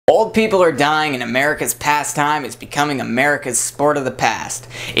Old people are dying and America's pastime is becoming America's sport of the past.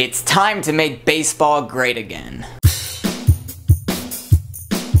 It's time to make baseball great again.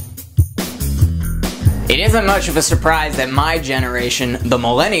 It isn't much of a surprise that my generation, the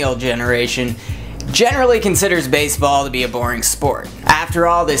millennial generation, generally considers baseball to be a boring sport. After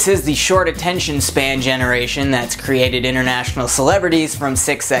all, this is the short attention span generation that's created international celebrities from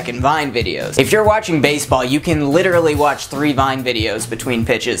 6-second Vine videos. If you're watching baseball, you can literally watch 3 Vine videos between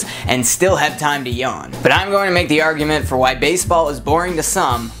pitches and still have time to yawn. But I'm going to make the argument for why baseball is boring to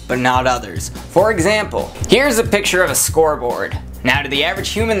some, but not others. For example, here's a picture of a scoreboard. Now, to the average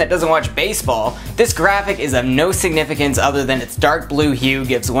human that doesn't watch baseball, this graphic is of no significance other than its dark blue hue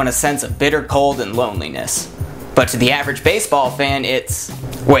gives one a sense of bitter cold and loneliness. But to the average baseball fan, it's...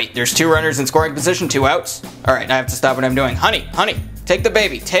 Wait, there's 2 runners in scoring position, 2 outs? Alright, I have to stop what I'm doing. Honey, take the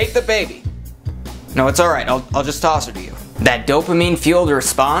baby, take the baby. No, it's alright, I'll just toss her to you. That dopamine-fueled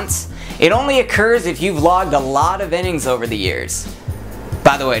response? It only occurs if you've logged a lot of innings over the years.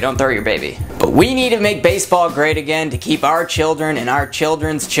 By the way, don't throw your baby. But we need to make baseball great again to keep our children and our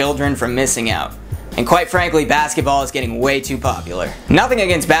children's children from missing out. And quite frankly, basketball is getting way too popular. Nothing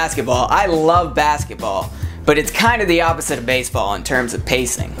against basketball, I love basketball, but it's kind of the opposite of baseball in terms of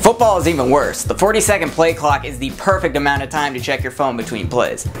pacing. Football is even worse. The 40-second play clock is the perfect amount of time to check your phone between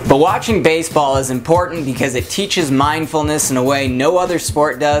plays. But watching baseball is important because it teaches mindfulness in a way no other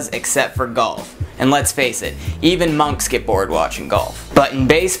sport does except for golf. And let's face it, even monks get bored watching golf. But in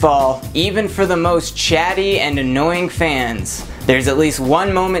baseball, even for the most chatty and annoying fans, there's at least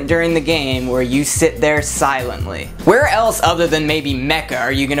one moment during the game where you sit there silently. Where else other than maybe Mecca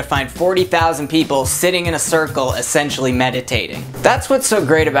are you gonna find 40,000 people sitting in a circle essentially meditating? That's what's so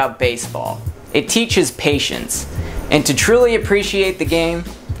great about baseball. It teaches patience. And to truly appreciate the game,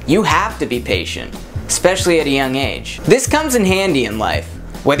 you have to be patient, especially at a young age. This comes in handy in life.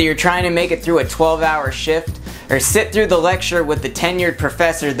 Whether you're trying to make it through a 12-hour shift, or sit through the lecture with the tenured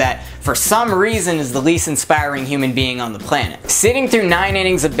professor that, for some reason, is the least inspiring human being on the planet. Sitting through 9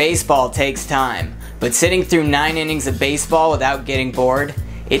 innings of baseball takes time, but sitting through 9 innings of baseball without getting bored,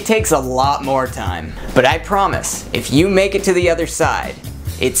 it takes a lot more time. But I promise, if you make it to the other side,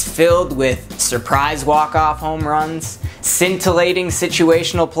 it's filled with surprise walk-off home runs, scintillating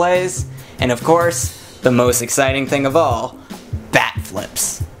situational plays, and of course, the most exciting thing of all, bat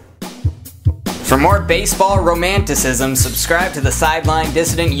flips. For more baseball romanticism, subscribe to the Sideline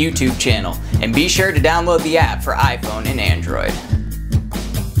Dissident YouTube channel, and be sure to download the app for iPhone and Android.